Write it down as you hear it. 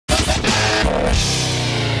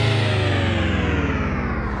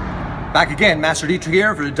Back again, Master Dietrich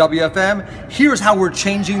here for the WFM. Here's how we're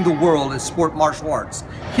changing the world as sport martial arts.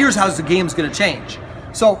 Here's how the game's gonna change.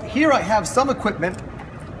 So here I have some equipment,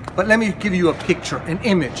 but let me give you a picture, an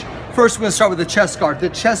image. First, we're gonna start with the chest guard. The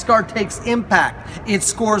chest guard takes impact. It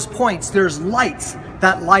scores points. There's lights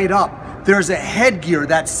that light up. There's a headgear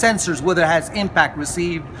that censors whether it has impact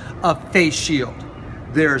received, a face shield.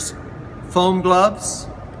 There's foam gloves,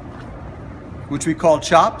 which we call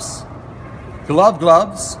chops,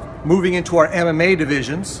 gloves, moving into our MMA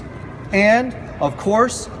divisions, and of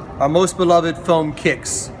course, our most beloved foam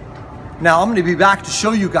kicks. Now I'm gonna be back to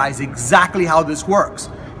show you guys exactly how this works,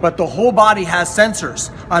 but the whole body has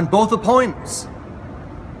sensors on both opponents.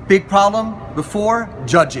 Big problem before,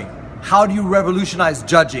 judging. How do you revolutionize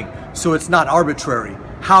judging so it's not arbitrary?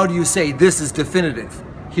 How do you say this is definitive?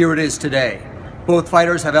 Here it is today. Both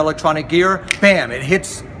fighters have electronic gear. Bam, it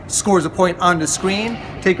hits, scores a point on the screen.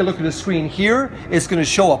 Take a look at the screen here. It's gonna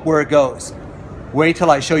show up where it goes. Wait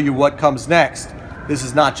till I show you what comes next. This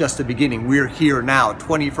is not just the beginning. We're here now,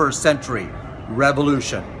 21st century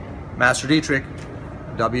revolution. Master Dietrich,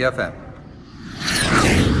 WFM.